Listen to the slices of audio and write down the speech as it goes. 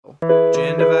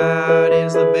Gen Divide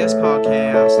is the best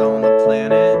podcast on the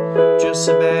planet. Just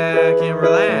sit back and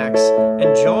relax.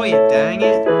 Enjoy it, dang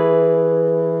it.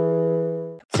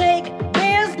 Take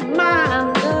this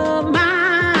mind of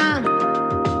mine.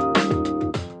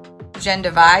 Gen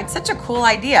Divide, such a cool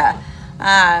idea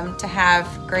to have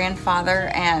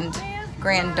grandfather and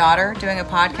granddaughter doing a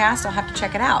podcast. I'll have to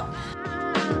check it out.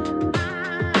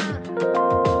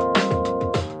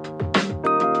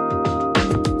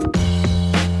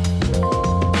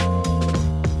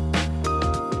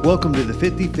 Welcome to the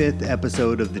 55th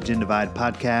episode of the Gen Divide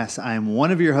podcast. I am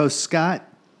one of your hosts, Scott.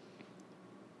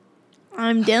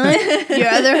 I'm Dylan, your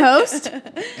other host.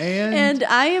 And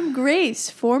I am Grace,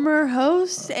 former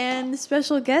host and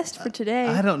special guest for today.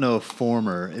 I don't know if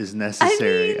former is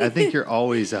necessary. I think you're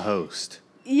always a host.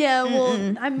 Yeah, well,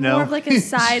 I'm No. more of like a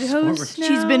side host now.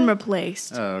 She's been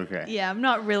replaced. Oh, okay. Yeah, I'm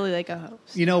not really like a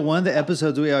host. You know, one of the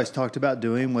episodes we always talked about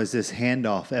doing was this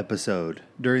handoff episode.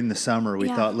 During the summer, we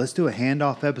thought, let's do a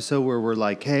handoff episode where we're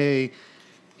like, hey,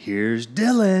 here's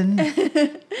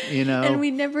Dylan. You know? And we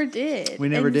never did. We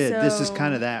never And did. This is so-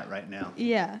 kind of that right now.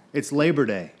 Yeah. It's Labor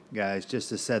Day, guys, just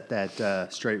to set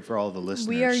that straight for all the listeners.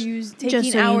 We are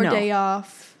taking so you our know. day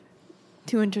off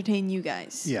to entertain you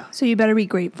guys. Yeah. So you better be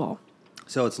grateful.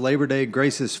 So it's Labor Day,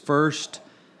 Grace's first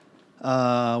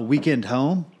weekend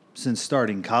home since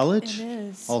starting college. It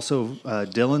is. Also,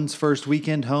 Dylan's first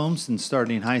weekend home since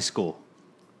starting high school.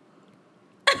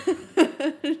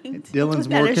 Dylan's That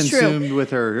more is true. consumed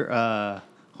with her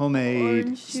homemade Orange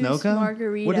juice snow cone.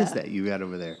 margarita. What is that you got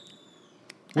over there?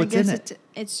 What's I guess in it?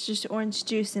 it's just orange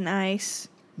juice and ice.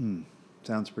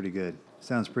 Sounds pretty good.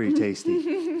 Sounds pretty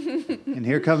tasty. And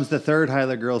here comes the third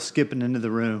Hyler girl skipping into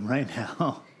the room right now.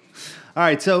 All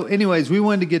right, so anyways, we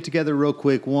wanted to get together real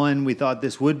quick. One, we thought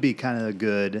this would be kind of a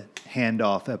good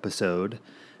handoff episode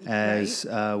as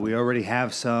we already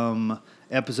have some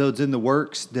episodes in the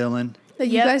works, Dylan. That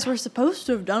you Yep. guys were supposed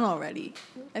to have done already,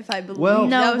 if I believe. Well- that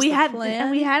No, was we the hadn't. plan.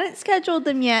 And we hadn't scheduled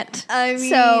them yet. I mean,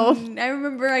 so I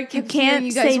remember I kept can't hearing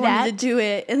you guys say wanted that. to do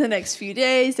it in the next few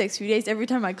days. Every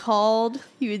time I called,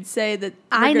 you would say that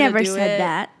I we're gonna never do said it.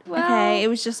 that. Well, Okay, it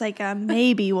was just like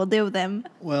maybe we'll do them.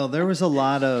 Well, there was a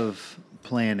lot of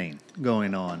planning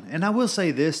going on. And I will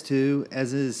say this too,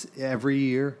 as is every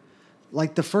year,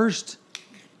 like the first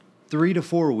 3 to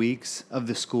 4 weeks of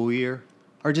the school year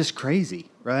are just crazy,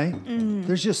 right?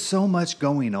 There's just so much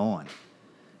going on.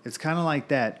 It's kind of like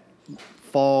that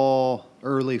fall,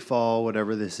 early fall,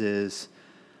 whatever this is,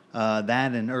 that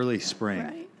and early spring.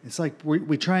 Right. It's like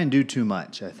we try and do too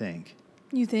much, I think.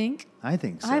 You think? I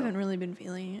think so. I haven't really been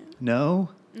feeling it. No?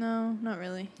 No, not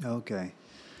really. Okay.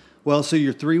 Well, so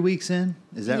you're 3 weeks in?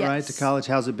 Is that right, to Yes. college?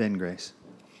 How's it been, Grace?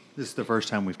 This is the first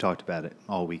time we've talked about it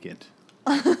all weekend.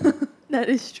 That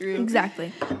is true.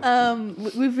 Exactly.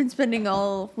 We've been spending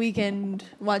all weekend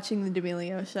watching the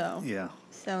D'Amelio show. Yeah.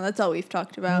 So that's all we've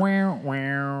talked about.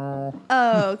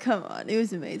 Oh, come on. It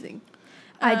was amazing.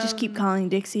 I just keep calling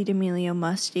Dixie D'Amelio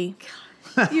Musty.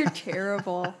 You're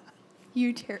terrible.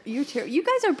 You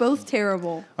guys are both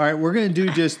terrible. All right, we're going to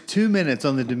do just 2 minutes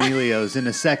on the D'Amelios in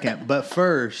a second. But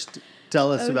first,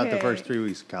 tell us about the Okay. first 3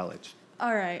 weeks of college.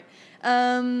 All right.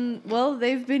 Well,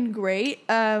 they've been great.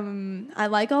 I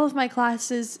like all of my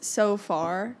classes so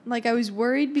far. Like, I was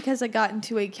worried because I got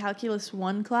into a Calculus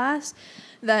 1 class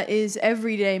that is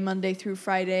every day, Monday through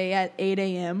Friday at 8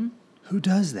 a.m. Who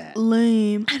does that?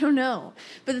 Lame. I don't know.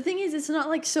 But the thing is, it's not,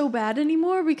 like, so bad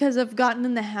anymore because I've gotten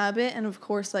in the habit. And, of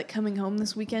course, like, coming home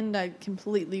this weekend, I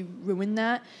completely ruined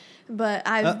that. But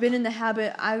I've been in the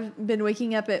habit. I've been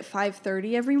waking up at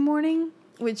 5:30 every morning,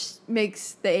 which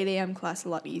makes the 8 a.m. class a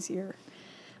lot easier.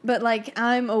 But, like,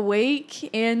 I'm awake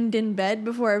and in bed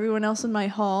before everyone else in my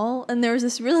hall. And there was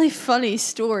this really funny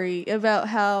story about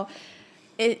how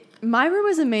my room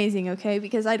is amazing, okay,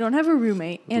 because I don't have a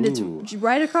roommate. And Ooh. it's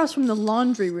right across from the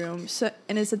laundry room.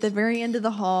 And it's at the very end of the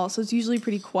hall, so it's usually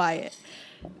pretty quiet.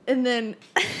 And then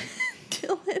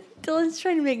Dylan's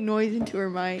trying to make noise into her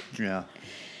mic. Yeah.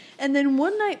 And then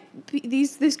one night,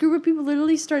 this group of people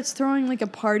literally starts throwing, like, a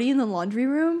party in the laundry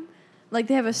room. Like,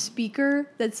 they have a speaker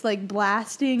that's, like,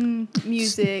 blasting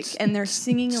music, and they're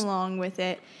singing along with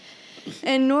it.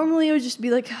 And normally it would just be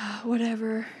like,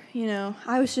 whatever, you know.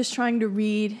 I was just trying to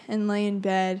read and lay in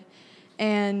bed.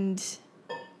 And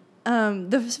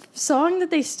the song that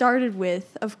they started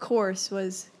with, of course,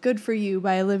 was Good For You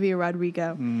by Olivia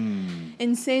Rodrigo.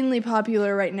 Insanely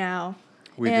popular right now.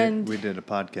 We And- did a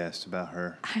podcast about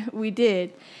her. We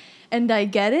did. And I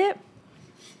get it.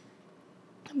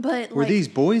 But Were like, these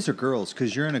boys or girls?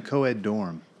 Because you're in a co-ed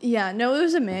dorm. Yeah, no, it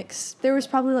was a mix. There was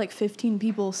probably like 15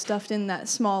 people stuffed in that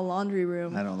small laundry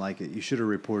room. I don't like it. You should have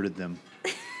reported them.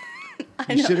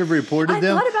 You should have reported I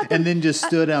them thought about them. and then just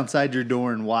stood outside your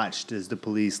door and watched as the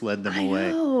police led them away.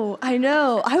 I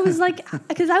know. I was like,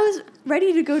 because I was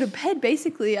ready to go to bed,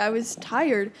 basically. I was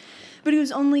tired. But it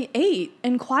was only 8,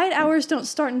 and quiet hours don't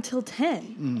start until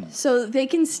 10. So they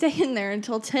can stay in there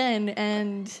until 10,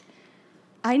 and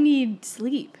I need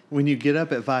sleep. When you get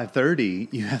up at 5:30,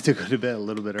 you have to go to bed a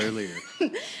little bit earlier.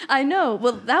 I know.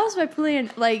 Well, that was my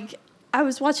plan. Like, I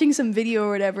was watching some video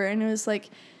or whatever, and it was like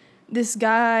this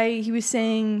guy, he was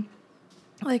saying,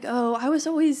 like, oh, I was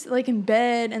always, like, in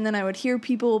bed, and then I would hear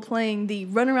people playing the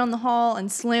run around the hall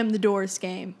and slam the doors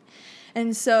game.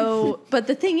 And so, but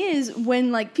the thing is,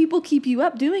 when, like, people keep you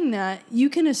up doing that, you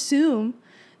can assume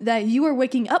that you are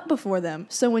waking up before them.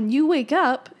 So when you wake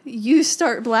up, you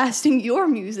start blasting your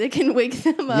music and wake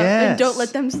them up and don't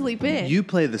let them sleep in. You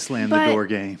play the slam the door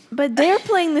game. But they're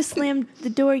playing the slam the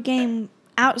door game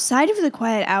outside of the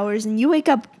quiet hours, and you wake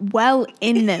up well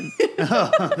in them.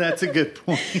 Oh, that's a good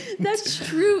point. That's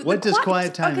true. What does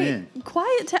quiet time in?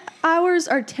 Quiet hours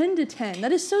are 10 to 10.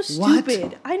 That is so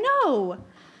stupid. I know.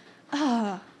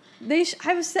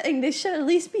 I was saying they should at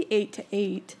least be 8 to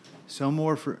 8. So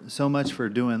much for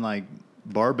doing like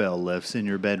barbell lifts in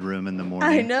your bedroom in the morning.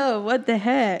 I know. What the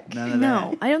heck? None of No,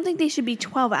 that. I don't think they should be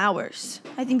 12 hours.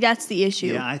 I think that's the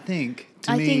issue. Yeah, I think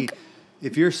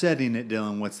if you're setting it,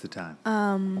 Dylan, what's the time?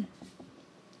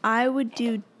 I would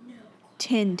do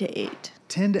 10 to 8.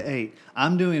 10 to 8.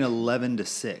 I'm doing 11 to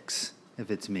 6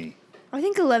 if it's me. I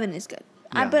think 11 is good.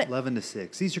 Yeah, But 11 to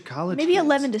 6. These are college maybe kids.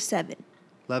 11 to 7.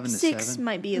 11 to 6 7.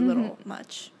 might be a little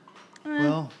much.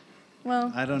 Well,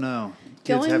 I don't know.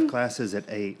 Kids have classes at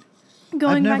 8.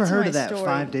 Going I've never back to heard my of that. story.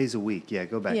 5 days a week. Yeah,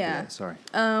 go back to that. Sorry.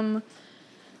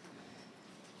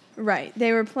 Right.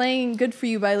 They were playing Good For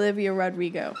You by Olivia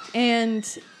Rodrigo. And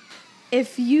I'm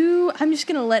just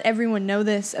going to let everyone know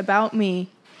this about me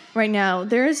right now.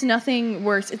 There is nothing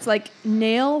worse. It's like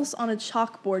nails on a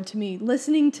chalkboard to me,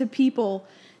 listening to people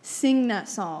sing that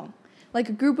song. Like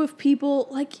a group of people,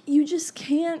 like you just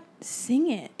can't sing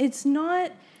it. It's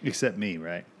not... Except me,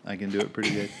 right? I can do it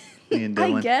pretty good. Me and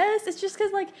Dylan. I guess it's just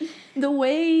because, like, the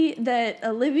way that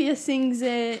Olivia sings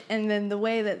it and then the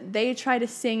way that they try to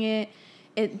sing it,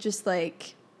 it just,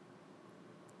 like,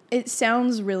 it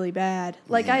sounds really bad.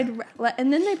 Like, Yeah.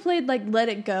 and then they played, like, Let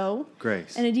It Go.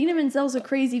 Grace. And Idina Menzel's a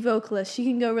crazy vocalist. She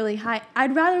can go really high.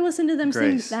 I'd rather listen to them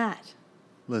Grace. sing that.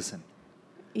 Listen,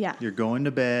 Yeah. you're going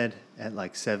to bed at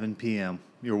like 7 p.m.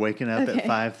 You're waking up Okay. at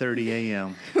 5:30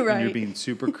 a.m. And Right. you're being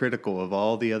super critical of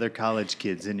all the other college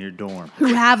kids in your dorm.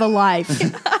 Who have a life.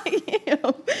 I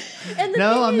am. And the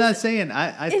No, thing I'm is, not saying.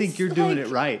 I think it's you're doing like- it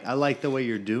right. I like the way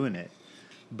you're doing it.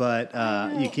 But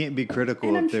you can't be critical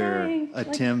And of I'm their trying, like-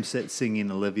 attempts at singing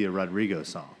Olivia Rodrigo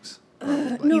songs.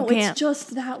 No, You it's can't.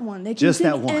 just that one. They can Just sing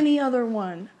that one. any other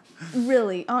one.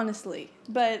 Really, honestly.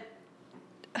 But...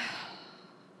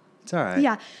 It's all right.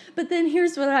 Yeah, but then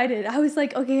here's what I did. I was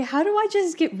like, okay, how do I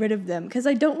just get rid of them? Because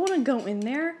I don't want to go in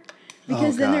there.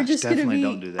 Because then they're gosh, just going to definitely be...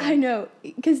 don't do that. I know.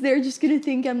 Because they're just going to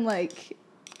think I'm like...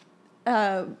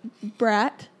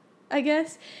 brat, I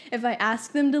guess. If I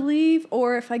ask them to leave.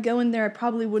 Or if I go in there, I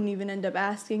probably wouldn't even end up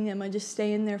asking them. I just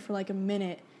stay in there for like a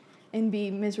minute and be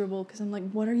miserable. Because I'm like,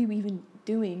 what are you even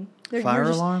doing? Fire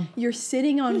alarm? You're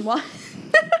sitting on...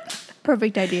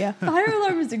 Perfect idea. Fire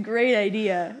alarm is a great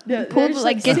idea. They're Pull, just,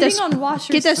 like, get the sitting on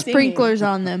washers Get the singing. sprinklers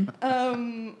on them.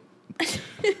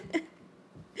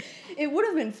 It would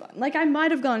have been fun. Like I might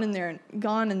have gone in there and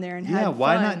had Yeah,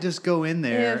 why fun. not just go in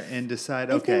there If- and decide,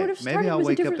 if they okay, would've maybe started I'll with a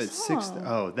wake up different at 6. song.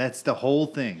 Oh, that's the whole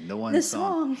thing, the one the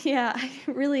song. song? Yeah, I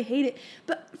really hate it.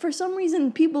 But for some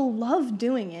reason, people love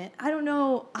doing it. I don't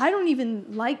know. I don't even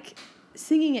like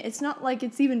singing it. It's not like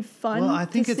it's even fun. Well, I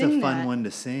think to it's a sing fun that. one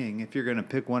to sing if you're going to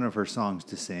pick one of her songs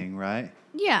to sing, right?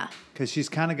 Yeah. Because she's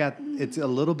kind of got, it's a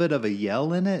little bit of a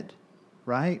yell in it,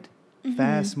 right? Mm-hmm.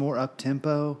 Fast, more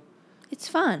up-tempo. It's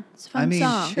fun. It's a fun I mean,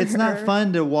 song. it's not Sure.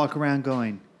 fun to walk around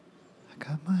going, I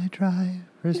got my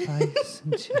driver's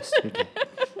license yesterday.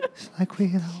 It's like we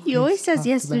had He always says talked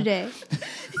yesterday.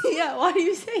 Yeah, why do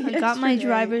you say I got my yesterday?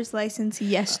 driver's license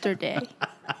yesterday.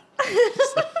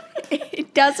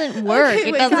 It doesn't work. Okay,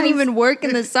 It wait, doesn't guys. even work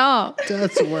in the song. About.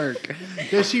 Does work.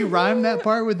 Does she rhyme that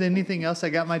part with anything else? I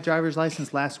got my driver's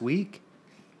license last week.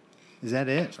 Is that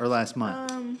it? Or last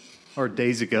month? Or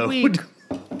days ago? Week.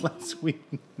 Last week.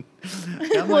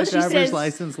 Got my Well, she driver's says-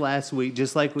 license last week,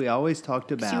 just like we always talked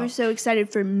She about. was so excited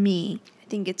for me. I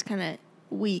think it's kind of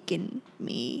weak in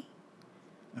me.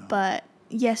 But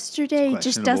yesterday It's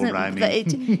just questionable doesn't.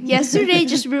 rhyming. Yesterday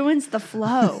just ruins the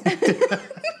flow.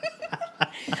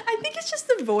 I think it's just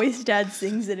the voice Dad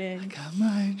sings it in. Got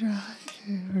my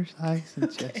driver's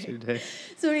license yesterday.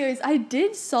 So, anyways, I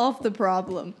did solve the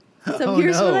problem So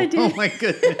here's what I did. Oh my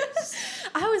goodness.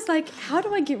 I was like, how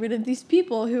do I get rid of these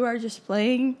people who are just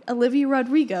playing Olivia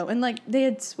Rodrigo? And like they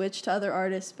had switched to other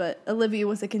artists, but Olivia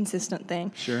was a consistent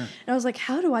thing. Sure. And I was like,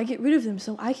 how do I get rid of them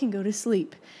so I can go to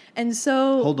sleep? And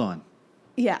so Hold on.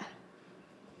 yeah.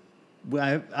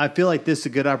 I feel like this is a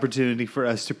good opportunity for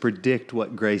us to predict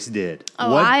what Grace did.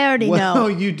 Oh, I already know. Oh,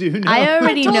 you do know. I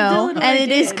already told know, Dylan what and I it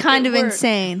is did. kind It of worked.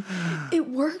 insane. It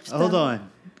worked. Hold though.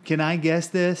 on. Can I guess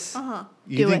this? Uh-huh.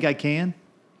 You Do think it. I can?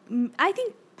 I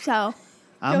think so.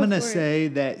 I'm Go going to for it. say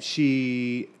that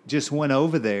she just went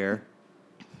over there.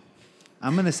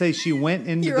 I'm going to say she went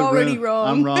into You're the room. already wrong.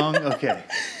 I'm wrong? Okay.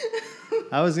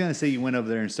 I was going to say you went over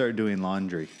there and started doing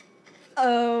laundry.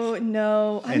 Oh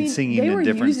no! I And mean, singing they a were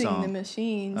different using song. the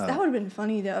machines. Oh. That would have been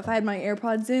funny though if I had my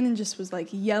AirPods in and just was like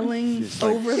yelling Just,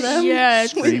 like, over them.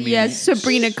 Yes, Screaming. yes,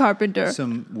 Sabrina Carpenter.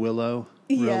 Some Willow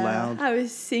real Yeah, loud. I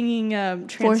was singing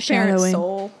 "Transparent Foreshadowing.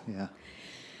 Soul." Yeah.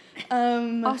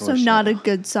 Also, not a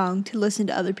good song to listen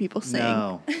to other people sing.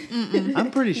 No. I'm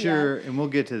pretty sure, and we'll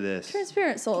get to this.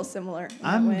 "Transparent Soul" is similar. in that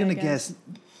I'm way, I going to guess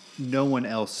no one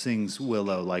else sings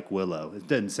Willow like Willow. It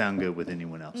doesn't sound good with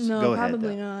anyone else. No, Go ahead.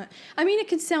 probably though. not. I mean, it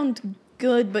could sound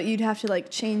good, but you'd have to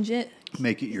like change it.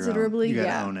 Make it your own. Considerably, You got to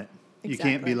yeah. own it. You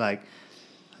can't be Exactly. like,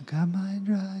 I got my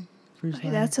driver's Okay,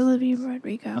 that's Olivia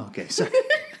Rodrigo. Okay, sorry.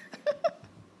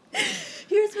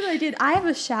 Here's what I did. I have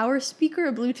a shower speaker,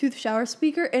 a Bluetooth shower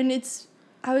speaker, and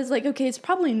I was like, okay, it's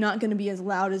probably not going to be as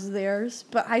loud as theirs,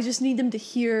 but I just need them to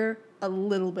hear a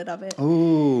little bit of it.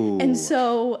 Ooh. And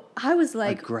so I was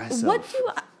like, Aggressive. what do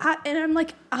I, and I'm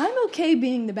like, I'm okay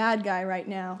being the bad guy right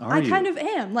now. Are I you? kind of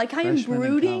am. Like I am Freshman in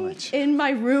brooding college. in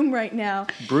my room right now.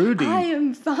 Brooding? I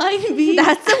am fine being.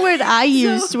 That's the word I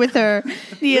used with her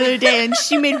the other day, and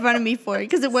she made fun of me for it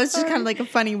because it was just kind of like a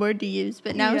funny word to use.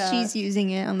 But now Yeah. she's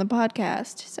using it on the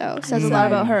podcast, so it says a lot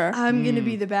about her. I'm going to Hmm.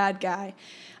 be the bad guy.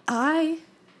 I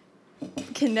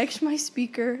connect my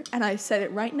speaker and I set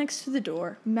it right next to the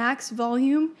door, max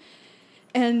volume,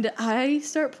 and I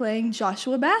start playing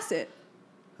Joshua Bassett.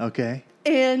 Okay.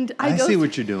 And I I go see through-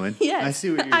 what you're doing. Yes. I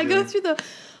see what you're I doing. go through the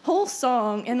whole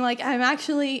song and like I'm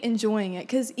actually enjoying it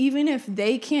because even if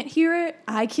they can't hear it,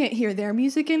 I can't hear their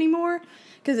music anymore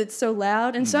because it's so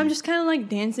loud. And so Mm-hmm. I'm just kind of like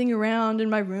dancing around in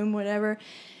my room, whatever.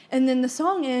 And then the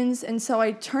song ends, and so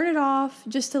I turn it off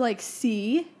just to like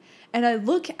see, and I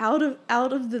look out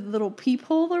of the little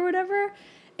peephole or whatever,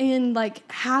 and like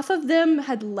half of them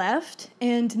had left,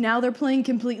 and now they're playing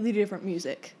completely different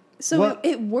music. So What?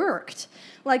 it worked.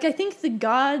 Like I think the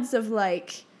gods of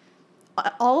like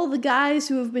all the guys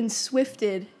who have been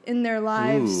swifted in their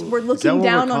lives Ooh. were Is that looking what we're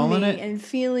down on calling me it? and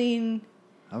feeling,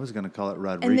 I was going to call it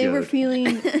Rodrigo. and they were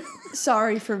feeling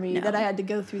sorry for me that I had to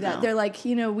go through that. No. They're like,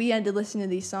 we had to listen to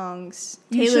these songs.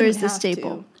 You Taylor shouldn't is the have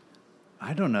staple. to.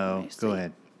 I don't know. Go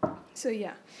ahead. So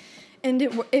yeah, and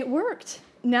it worked.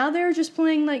 Now they're just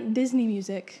playing like Disney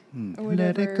music or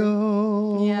whatever. Let it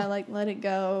go. Yeah, like Let It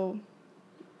Go.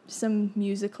 Some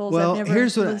musicals. Well, I've never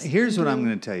here's what listened I'm to.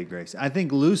 going to tell you, Grace. I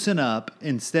think loosen up.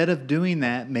 Instead of doing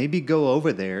that, maybe go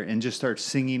over there and just start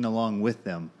singing along with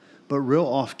them, but real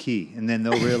off key, and then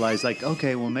they'll realize, like,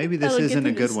 okay, well, maybe this That'll get isn't a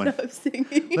them to good one. stop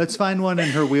singing. Let's find one in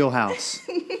her wheelhouse.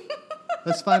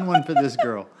 Let's find one for this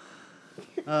girl.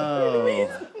 Oh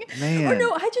man! Or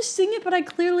no, I just sing it, but I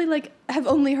clearly like have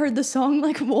only heard the song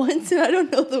like once, and I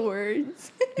don't know the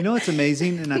words. You know what's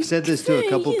amazing, and I've said this to a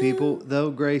couple people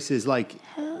though, Grace, is like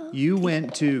you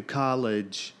went to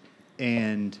college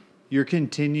and you're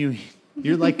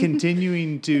like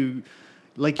continuing to,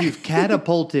 like you've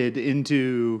catapulted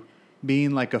into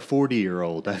being like a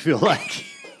 40-year-old, I feel like.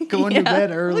 Going to Yeah,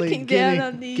 bed early, looking down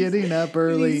on these- getting up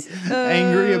early, these,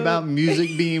 angry about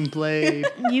music being played.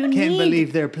 You Can't need-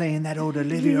 believe they're playing that old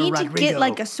Olivia You need Rodrigo. to get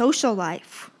like a social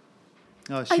life.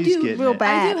 Oh, she's I do getting real it.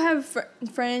 bad. I do have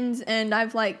friends, and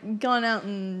I've like gone out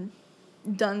and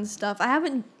done stuff. I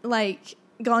haven't like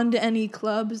gone to any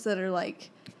clubs that are like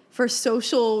for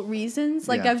social reasons.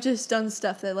 Like Yeah. I've just done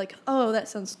stuff that like, oh, that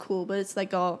sounds cool, but it's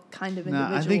like all kind of No,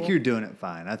 individual. I think you're doing it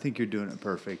fine. I think you're doing it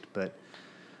perfect, but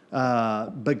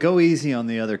go easy on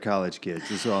the other college kids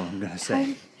is all I'm gonna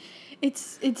say.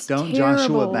 It's Don't terrible.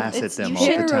 Joshua Bassett It's them all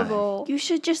the time. terrible. You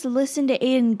should just listen to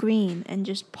Aiden Green and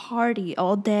just party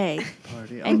all day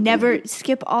Party all and day. never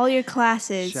skip all your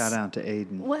classes. Shout out to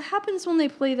Aiden. What happens when they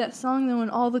play that song though,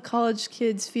 when all the college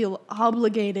kids feel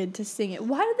obligated to sing it?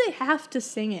 Why do they have to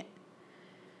sing it?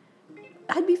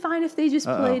 I'd be fine if they just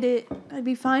played it. I'd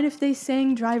be fine if they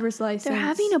sang Driver's License. They're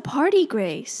having a party,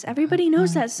 Grace. Everybody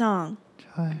knows that song.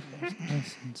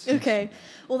 Okay,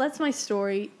 well that's my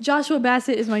story. Joshua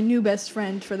Bassett is my new best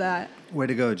friend for that. Way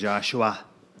to go, Joshua.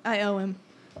 I owe him.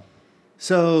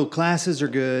 So classes are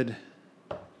good.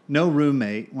 No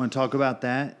roommate. Want to talk about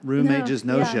that? Roommate just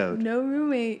no-showed. No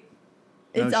roommate.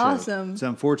 It's No-showed. awesome. It's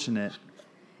unfortunate.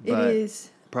 It but is.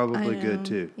 Probably I good know.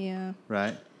 too. Yeah.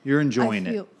 Right? You're enjoying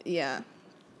it. Yeah.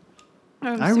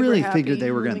 I really figured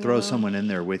they were going to throw someone in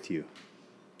there with you.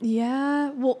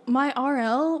 Yeah. Well, my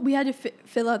RL, we had to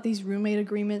fill out these roommate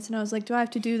agreements, and I was like, "Do I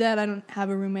have to do that? I don't have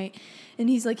a roommate." And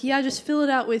he's like, "Yeah, just fill it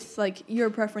out with like your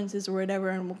preferences or whatever,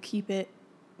 and we'll keep it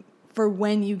for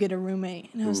when you get a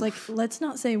roommate." And I was like, "Let's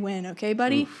not say when, okay,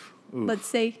 buddy? Oof. Let's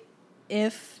say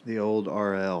if." The old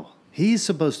RL. He's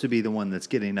supposed to be the one that's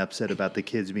getting upset about the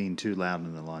kids being too loud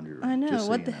in the laundry room. I know. just so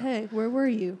What you the know. heck? Where were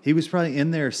you? He was probably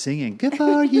in there singing, "Good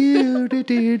for you." Do,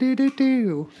 do, do, do,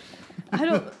 do. I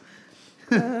don't.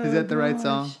 Is that the right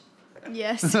song?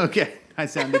 Yes. Okay. I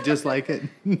sounded just like it.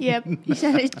 Yep. You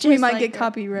sounded just We might like get her.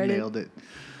 copyrighted. Nailed it.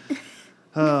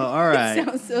 Oh, all right.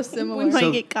 Sounds so similar. We might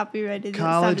So get copyrighted. That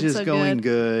College sounded is so going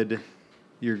good. good.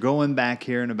 You're going back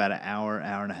here in about an hour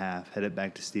and a half, headed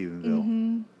back to Stephenville.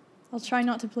 Mm-hmm. I'll try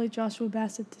not to play Joshua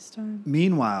Bassett this time.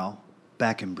 Meanwhile,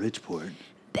 back in Bridgeport,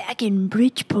 Back in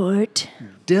Bridgeport.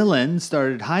 Dylan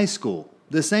started high school.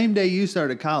 The same day you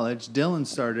started college, Dylan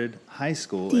started high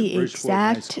school at The Bridgeport High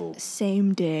exact School.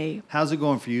 same day. How's it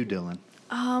going for you, Dylan?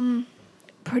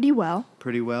 Pretty well.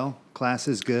 Pretty well? Class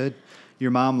is good?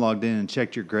 Your mom logged in and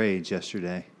checked your grades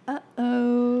yesterday.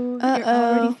 Uh-oh. You're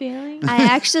Uh-oh. already failing? I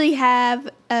actually have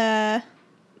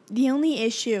the only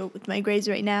issue with my grades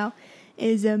right now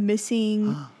is a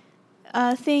missing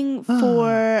thing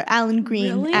for Alan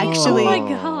Green. Really? Actually, Oh my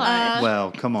God.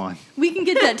 Well, come on. We can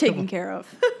get that taken care of.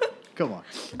 Come on.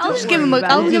 I'll just Don't give him worry a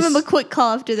about it. give him a quick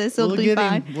call after this. It'll be get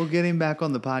fine. him. We'll get him back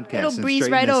on the podcast. It'll and breeze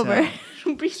straighten right this over. out.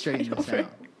 It'll breeze Straighten right this over.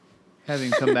 out. Have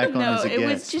him come back on No, as a it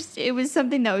guest. was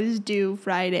something that was due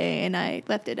Friday, and I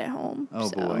left it at home. Oh,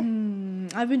 so. boy.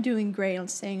 I've been doing great on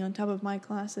staying on top of my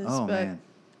classes, Oh, but man.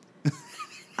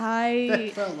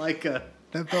 I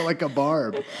That felt like a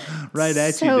barb right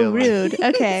at so you, Dylan. rude.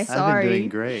 Okay, I've sorry. been doing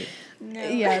great.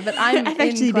 yeah, but I'm I've in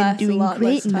actually been class a doing lot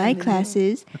great less in my time than you.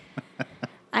 classes.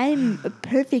 I'm a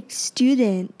perfect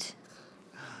student.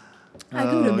 I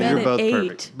go to bed you're at both 8.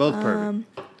 perfect. Both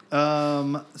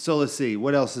perfect. So let's see.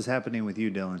 What else is happening with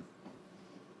you, Dylan?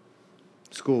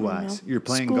 School-wise. You're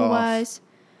playing golf. School-wise,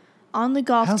 on the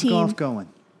golf How's team, golf going?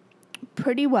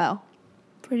 pretty well.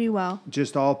 Pretty well.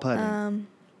 Just all putting.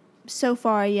 So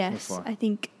far, yes. far. I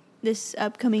think this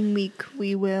upcoming week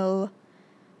we will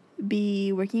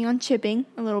be working on chipping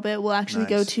a little bit. We'll actually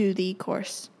go Nice. to the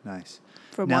course Nice.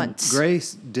 for Now, once.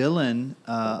 Grace Dylan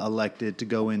elected to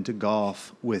go into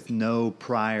golf with no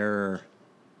prior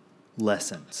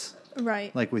lessons.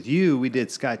 Right. Like with you, we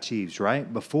did Scott Cheeves,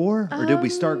 right? Before? Or did we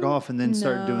start golf and then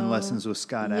start doing no. lessons with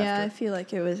Scott Yeah, I after? feel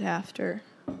like it was after.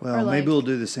 Well, or maybe like- we'll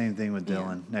do the same thing with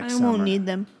Dylan next I summer. won't need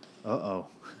them. Uh-oh.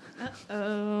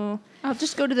 Oh, I'll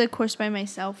just go to the course by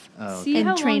myself. Oh, See And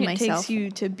how train long it myself. takes you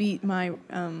to beat my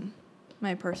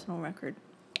my personal record.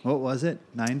 What was it?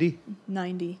 90?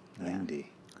 90. 90.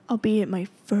 I'll be at my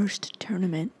first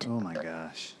tournament Oh my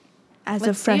gosh. as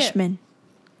Let's a see it. freshman.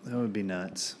 That would be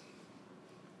nuts.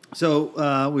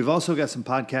 So we've also got some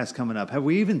podcasts coming up. Have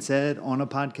we even said on a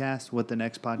podcast what the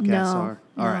next podcasts No, are?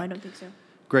 no, All right. I don't think so.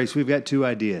 Grace, we've got 2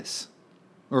 ideas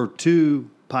or 2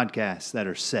 podcasts that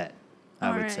are set, I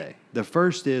All would right. say. The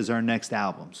first is our next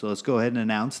album. So let's go ahead and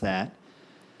announce that.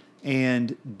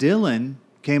 And Dylan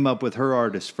came up with her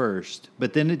artist first,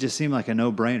 but then it just seemed like a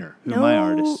no-brainer who my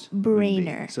artist would be.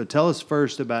 No-brainer. So tell us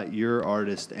first about your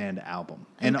artist and album.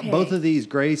 And Okay. both of these,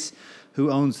 Grace,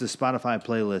 who owns the Spotify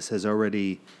playlist, has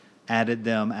already added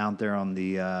them out there on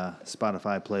the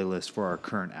Spotify playlist for our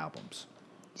current albums.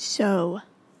 So,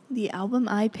 the album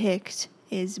I picked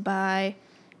is by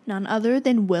none other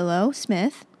than Willow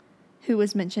Smith, who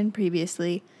was mentioned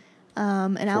previously.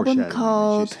 An album Foreshadowing,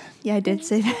 called... she said. Yeah, I did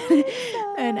say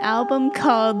that. An album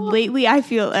called Lately I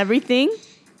Feel Everything.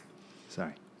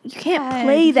 Sorry. You can't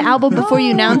play the album before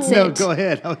you announce it. No, go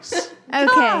ahead. I was...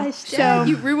 Okay, so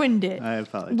you ruined it. I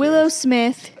apologize. Willow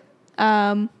Smith,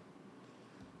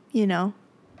 you know,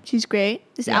 she's great.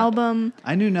 This Yeah. album,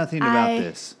 I knew nothing about I-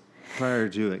 this prior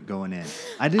to it going in.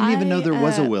 I didn't even know there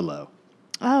was a Willow.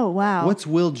 oh wow, What's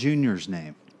Will Jr.'s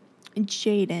name?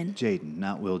 Jaden, Jaden,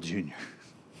 not Will Jr.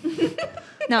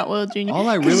 not Will Jr. All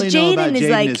I 'Cause really know about is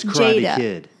Jaden like is Karate Jada.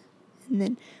 Kid. And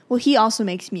then, well, he also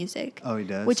makes music. Oh, he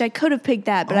does? Which I could have picked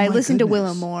that, but Oh I my listened to Willow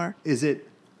goodness. more. Is it?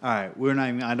 All right, we're not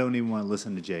even, I don't even want to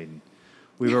listen to Jaden.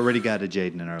 We've already got a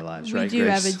Jaden in our lives, We right, do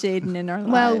Grace? have a Jaden in our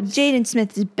Well, lives. Jaden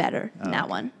Smith is better than that okay.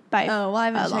 one. By Oh, well, I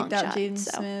a haven't long checked out shot, Jaden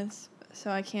so. Smith,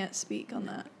 so I can't speak on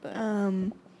that.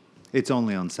 But It's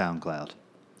only on SoundCloud.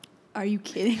 are you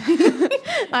kidding?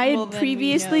 I had Well, then we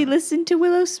previously know. listened to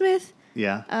Willow Smith,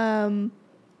 Yeah.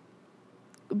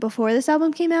 Before this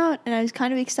album came out, and I was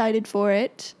kind of excited for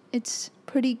it. It's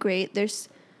pretty great. There's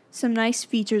some nice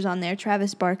features on there.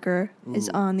 Travis Barker is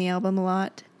on the album a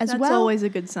lot, That's always a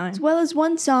good sign. as well as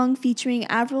one song featuring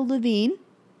Avril Lavigne.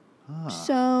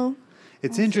 So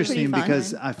It's pretty interesting fun.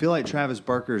 because I feel like Travis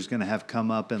Barker is going to have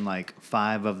come up in like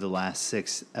 5 of the last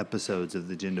 6 episodes of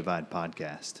the Gen Divide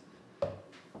podcast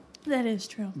That is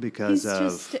true. because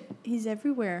of he's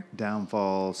everywhere.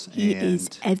 downfalls he and is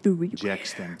everywhere.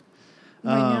 Jexton.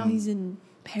 Right now he's in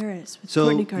Paris with So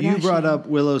Kourtney Kardashian. you brought up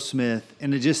Willow Smith,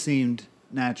 and it just seemed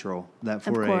natural that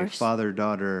for a course.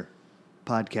 father-daughter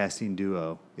podcasting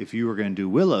duo, if you were going to do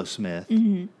Willow Smith,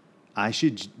 I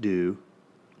should do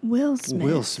Will Smith.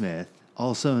 Will Smith,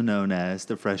 also known as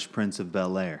the Fresh Prince of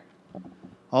Bel-Air,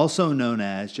 also known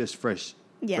as just Fresh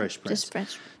Prince. just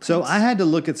Fresh So Prince. I had to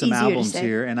look at some Easier to albums say.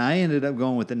 here, and I ended up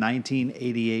going with the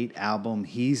 1988 album,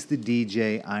 He's the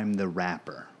DJ, I'm the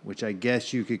Rapper, which I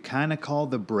guess you could kind of call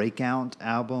the breakout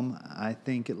album, I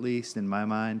think, at least in my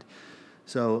mind.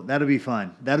 So that'll be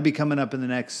fun. That'll be coming up in the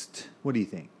next, what do you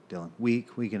think, Dylan? Week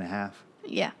and a half,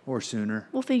 Yeah, or sooner?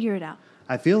 we'll figure it out.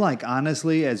 I feel like,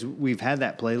 honestly, as we've had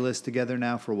that playlist together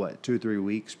now for, 2 or 3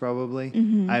 weeks probably,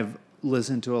 I've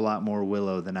listened to a lot more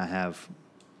Willow than I have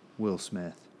Will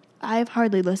Smith. I've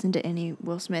hardly listened to any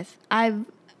Will Smith.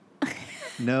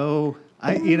 No.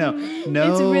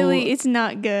 It's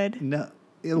not good. No.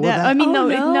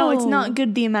 No, it's not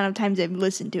good the amount of times I've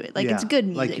listened to it. Like, it's good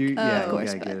music. Like of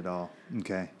course, you gotta get it all.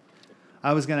 Okay.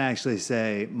 I was going to actually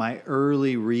say my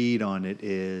early read on it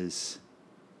is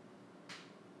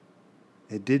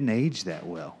it didn't age that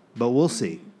well, but we'll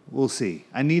see. We'll see.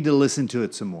 I need to listen to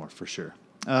it some more for sure.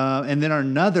 And then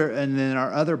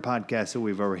our other podcast that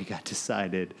we've already got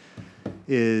decided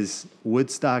is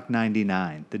Woodstock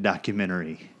 99, the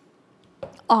documentary.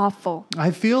 Awful.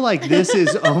 I feel like this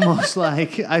is almost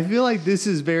this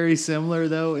is very similar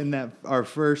though in that our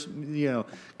first,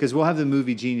 because we'll have the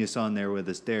movie genius on there with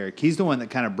us, Derek. He's the one that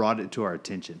kind of brought it to our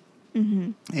attention.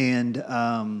 Mm-hmm.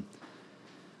 And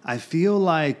I feel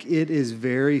like it is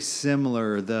very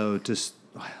similar though to,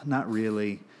 not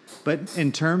really, but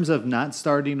in terms of not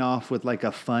starting off with like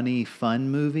a funny, fun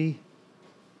movie.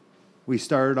 We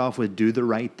started off with Do the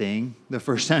Right Thing the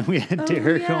first time we had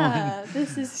Derek on.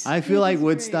 I feel like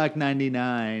Woodstock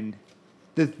 99,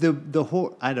 the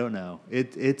whole, I don't know.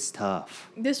 It's tough.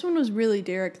 This one was really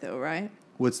Derek, though, right?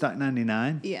 Woodstock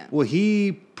 99? Yeah. Well,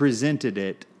 he presented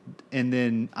it, and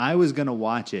then I was going to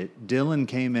watch it. Dylan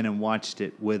came in and watched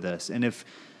it with us. And if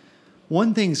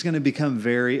one thing's going to become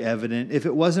very evident, if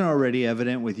it wasn't already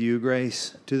evident with you,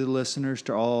 Grace, to the listeners,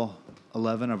 to all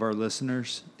 11 of our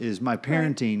listeners, is my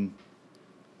parenting...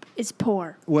 It's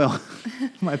poor. Well,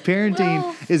 my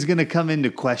parenting is going to come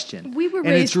into question. We were and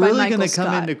raised it's really by Michael gonna come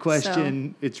Scott, into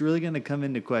question. It's really going to come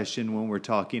into question when we're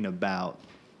talking about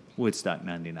Woodstock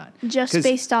 99. Just 'Cause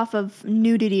based off of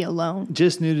nudity alone.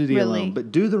 just nudity Really. alone.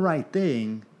 But Do the Right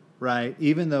Thing, right?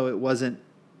 Even though it wasn't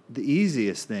the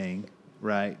easiest thing,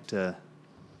 right, to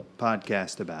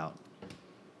podcast about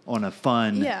on a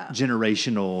fun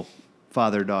generational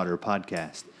father-daughter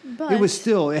podcast. But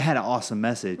it had an awesome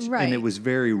message, Right. and it was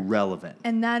very relevant.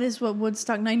 And that is what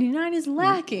Woodstock 99 is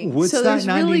lacking. Woodstock so there's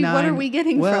 99, really, what are we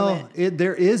getting from it?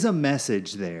 There is a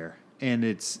message there, and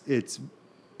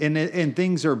and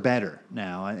things are better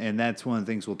now, and that's one of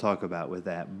the things we'll talk about with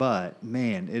that. But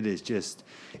man, it is just,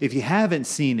 if you haven't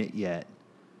seen it yet,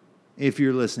 if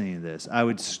you're listening to this, I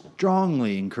would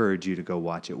strongly encourage you to go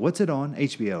watch it. What's it on?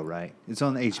 HBO, right? It's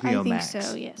on the HBO think Max.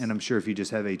 so, yes. And I'm sure if you just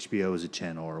have HBO as a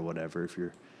channel or whatever, if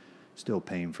you're still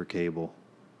paying for cable,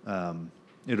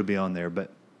 it'll be on there.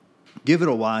 But give it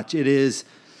a watch. It is,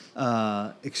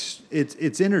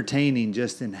 it's entertaining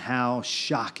just in how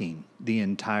shocking the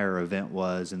entire event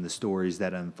was and the stories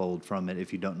that unfold from it.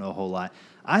 If you don't know a whole lot,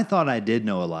 I thought I did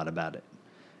know a lot about it.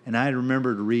 And I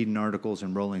remembered reading articles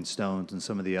in Rolling Stones and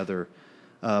some of the other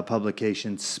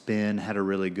publications. Spin had a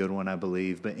really good one, I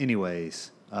believe. But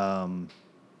anyways,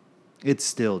 it's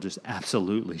still just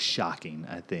absolutely shocking,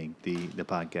 I think, the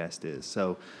podcast is.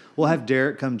 So we'll have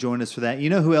Derek come join us for that. You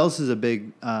know who else is a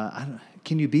big,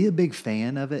 can you be a big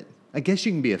fan of it? I guess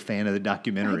you can be a fan of the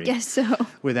documentary. I guess so.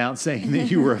 Without saying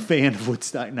that you were a fan of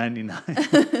Woodstock 99.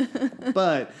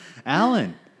 But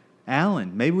Alan,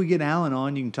 maybe we get Alan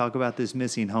on. You can talk about this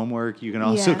missing homework. You can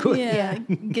also go. Yeah,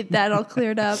 get that all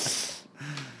cleared up.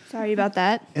 Sorry about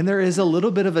that. And there is a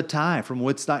little bit of a tie from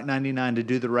Woodstock 99 to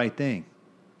Do the Right Thing.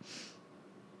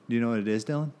 Do you know what it is,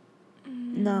 Dylan?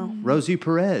 No. Rosie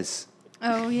Perez.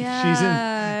 Oh,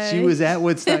 yeah. She was at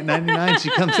Woodstock 99. She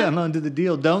comes out onto the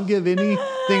deal. Don't give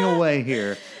anything away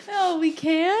here. Oh, we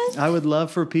can't. I would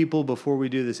love for people before we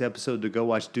do this episode to go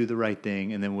watch Do the Right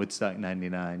Thing and then Woodstock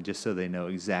 99, just so they know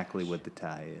exactly what the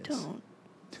tie is. Don't.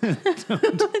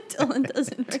 Dylan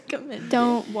doesn't recommend.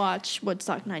 Don't watch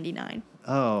Woodstock 99.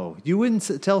 Oh, you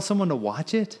wouldn't tell someone to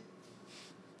watch it?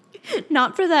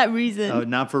 Not for that reason. Oh,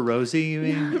 not for Rosie, you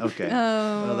mean? Okay. Oh,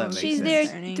 well, that makes She's sense.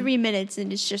 there 3 minutes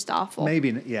and it's just awful.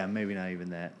 Maybe not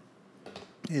even that.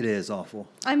 It is awful.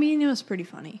 I mean, it was pretty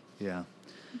funny, Yeah.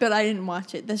 but I didn't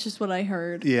watch it. That's just what I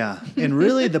heard. Yeah. And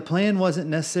really, the plan wasn't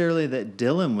necessarily that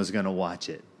Dylan was going to watch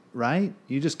it, right?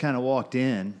 You just kind of walked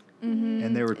in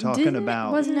and they were talking Didn't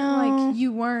about, Wasn't it like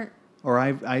you weren't? or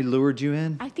I lured you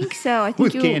in? I think so.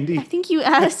 With candy. I think you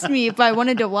asked me if I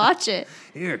wanted to watch it.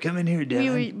 Here, come in here,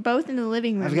 Dylan. We were both in the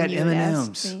living room. I've got and you had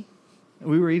asked M&Ms. me.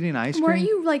 We were eating ice cream. Weren't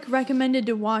you like recommended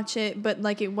to watch it, but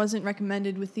like it wasn't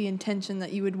recommended with the intention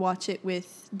that you would watch it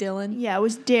with Dylan? Yeah, it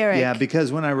was Derek. Yeah,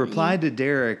 because when I replied to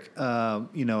Derek, a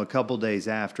couple days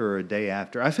after or a day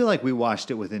after, I feel like we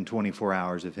watched it within 24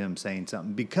 hours of him saying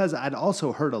something because I'd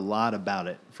also heard a lot about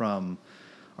it from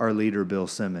our leader, Bill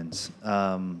Simmons.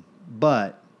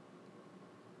 But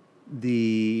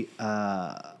the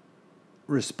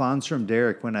response from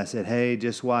Derek when I said, hey,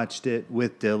 just watched it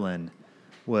with Dylan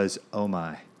was, oh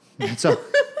my. So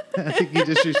I think he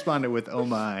just responded with, oh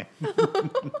my.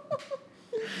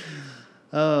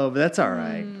 Oh, but that's all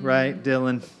right, right,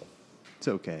 Dylan? It's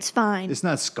okay. It's fine. It's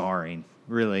not scarring,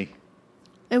 really.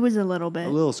 It was a little bit. A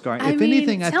little scarring. I If mean,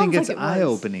 anything, I think sounds it's like it was.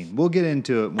 eye-opening. We'll get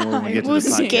into it more when we get It to the was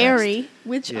podcast. scary.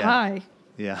 Which Yeah. eye?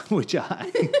 Yeah, which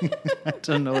eye? I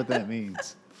don't know what that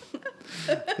means.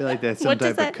 I feel like that's some What does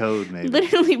type of that- code, maybe.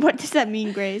 Literally, what does that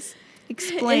mean, Grace?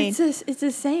 Explain. It's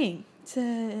a saying. It's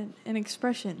an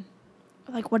expression.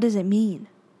 Like, what does it mean?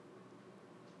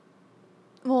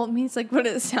 Well, it means like what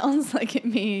it sounds like it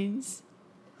means.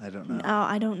 I don't know. No,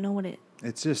 I don't know what it.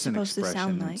 It's just an supposed to expression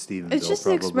sound in like. Stephenville, It's just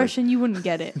probably. an expression. You wouldn't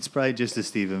get it. It's probably just a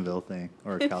Stephenville thing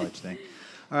or a college thing.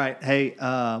 All right. Hey,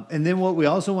 and then what we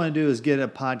also want to do is get a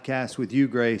podcast with you,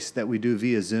 Grace, that we do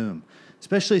via Zoom,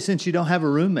 especially since you don't have a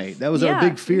roommate. That was our Yeah,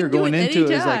 big we fear can do going it into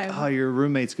it. Is like, anytime. oh, your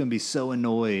roommate's going to be so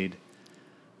annoyed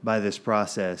by this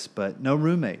process, but no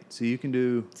roommate. So you can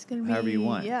do gonna however you be-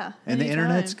 want. yeah, And the anytime.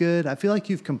 internet's good. I feel like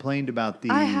you've complained about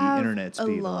the I have internet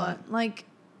speed a lot. Like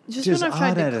just Which is when I've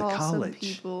tried odd at to a call some college.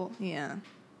 people. Yeah.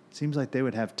 Seems like they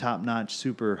would have top-notch,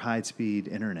 super high-speed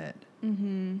internet.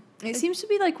 It seems to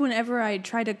be like whenever I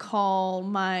try to call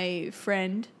my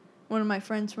friend, one of my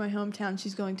friends from my hometown,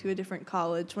 she's going to a different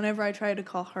college. Whenever I try to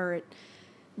call her, it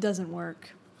doesn't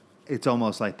work. It's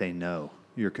almost like they know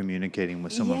you're communicating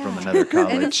with someone from Yeah. another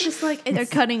college. And it's just like They're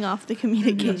it's cutting off the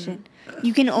communication.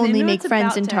 You can only know make it's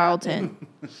friends about in to Tarleton.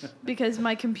 because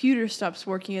my computer stops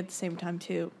working at the same time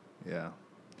too. Yeah.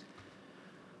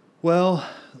 Well,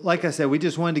 like I said, we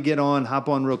just wanted to hop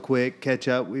on real quick, catch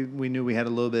up. We knew we had a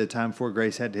little bit of time before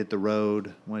Grace had to hit the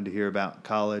road. Wanted to hear about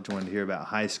college, wanted to hear about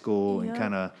high school, and Yeah.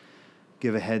 kind of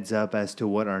give a heads up as to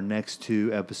what our next 2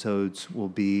 episodes will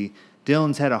be.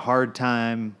 Dylan's had a hard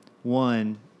time,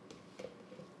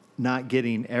 not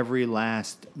getting every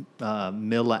last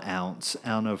milliounce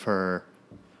out of her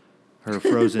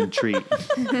frozen treat.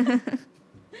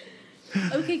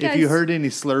 Okay, guys. If you heard any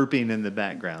slurping in the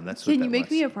background, that's what can that you make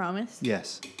was. me a promise?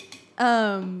 Yes.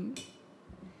 And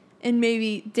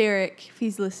maybe Derek, if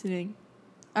he's listening.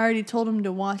 I already told him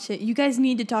to watch it. You guys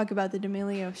need to talk about the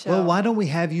D'Amelio show. Well, why don't we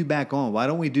have you back on? Why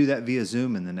don't we do that via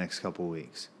Zoom in the next couple of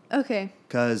weeks? Okay.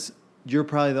 Because you're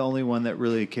probably the only one that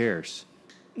really cares.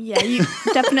 Yeah, you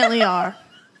definitely are.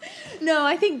 No,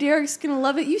 I think Derek's gonna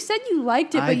love it. You said you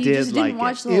liked it, but you just didn't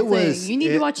watch the whole thing. You need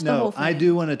to watch the whole thing. I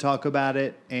do want to talk about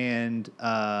it, and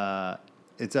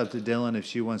it's up to Dylan if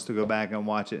she wants to go back and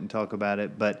watch it and talk about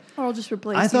it. But Or I'll just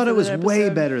replace. I you thought for it was that way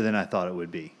episode. better than I thought it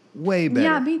would be. Way better.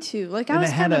 Yeah, me too. Like I And was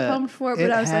it had kind of a- pumped for it, it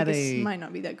but I was like, had this a- might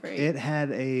not be that great. It had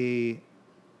a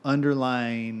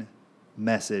underlying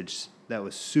message that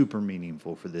was super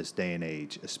meaningful for this day and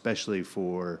age, especially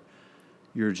for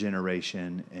your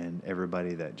generation and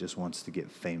everybody that just wants to get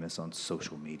famous on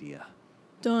social media.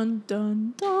 Dun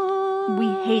dun dun. We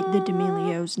hate the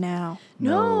D'Amelios now.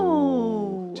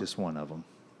 No. Just one of them.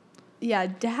 Yeah,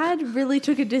 Dad really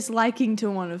took a disliking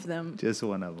to one of them. Just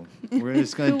one of them. We're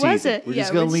just going Who to tease was it. it? We're Yeah,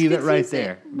 just going to we're leave it gonna right tease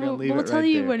there. We're going to leave We'll it tell right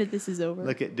you there. when this is over.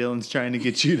 Look at Dylan's trying to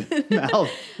get you to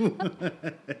mouth.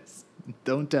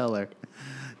 Don't tell her.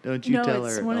 Don't you no, tell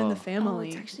it's her. one in the Oh. family.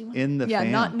 it's actually one. In the yeah,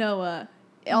 fam. not Noah.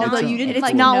 Although you didn't It's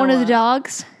like not one of the Noah.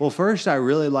 dogs. Well, first I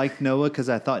really liked Noah because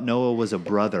I thought Noah was a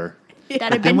brother. That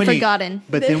had Then been when forgotten.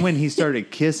 But then when he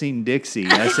started kissing Dixie,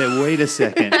 I said, "Wait a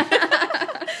second,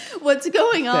 what What's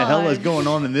going on? the hell is going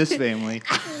on in this family?"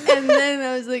 And then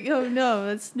I was like, oh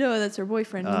no, that's her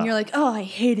boyfriend. And Uh, you're like, oh, I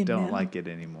hate him Don't now. like it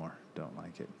anymore. Don't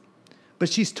like it. But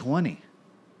she's 20.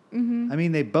 I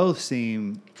mean, they both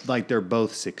seem like they're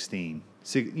both 16.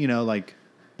 You know, like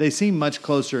they seem much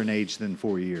closer in age than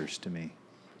 4 years to me.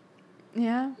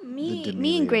 Yeah. Me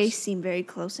D'Amelios. and Grace seem very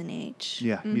close in age.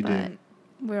 Yeah, you But do.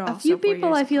 we're A also few 4 people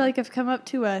years I feel apart. like have come up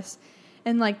to us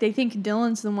and like they think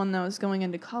Dylan's the one that was going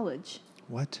into college.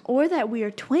 What? Or that we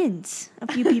are twins.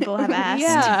 A few people have asked.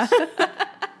 Yeah.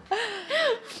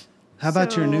 How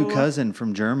about your new So- cousin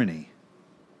from Germany?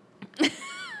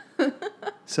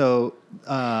 So,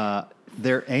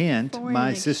 their aunt, Foreign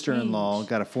my sister-in-law, exchange.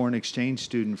 got a foreign exchange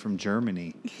student from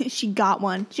Germany. She got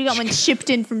one. She got one shipped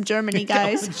in from Germany,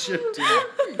 guys.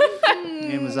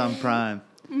 Amazon Prime.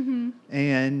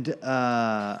 And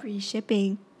Free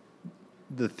shipping.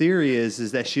 the theory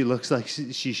is that she looks like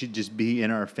she should just be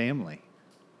in our family.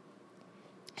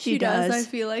 She does. I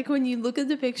feel like when you look at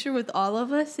the picture with all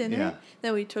of us in Yeah. it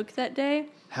that we took that day.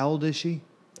 How old is she?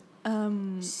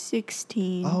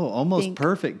 16. Oh, almost think.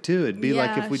 perfect too. It'd be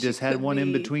like Yeah, if we she just had could one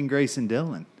in be. between Grace and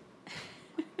Dylan.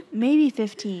 Maybe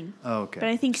 15. Oh, okay. But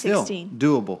I think Still 16.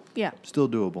 doable. Yeah. Still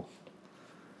doable.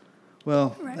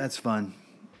 Well, that's fun.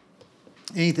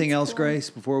 Anything else, Grace,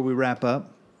 before we wrap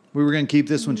up? We were going to keep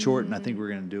this one short, and I think we're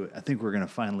going to do it. I think we're going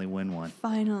to finally win one.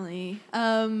 Finally.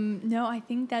 No, I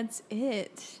think that's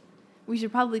it. We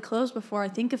should probably close before I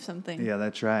think of something. Yeah,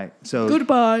 that's right. So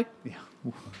Goodbye. Yeah.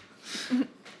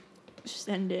 Just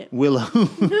end it. Willow,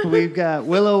 we've got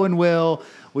Willow and Will.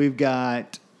 We've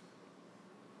got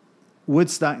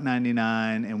Woodstock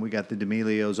 99, and we got the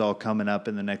D'Amelios all coming up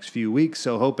in the next few weeks.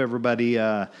 So hope everybody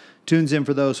tunes in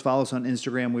for those. Follow us on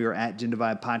Instagram. We are at Gen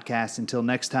Divide Podcast. Until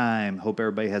next time, hope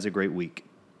everybody has a great week.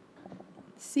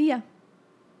 See ya.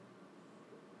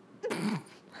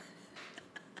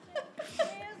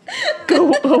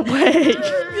 Go away.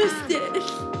 Missed it.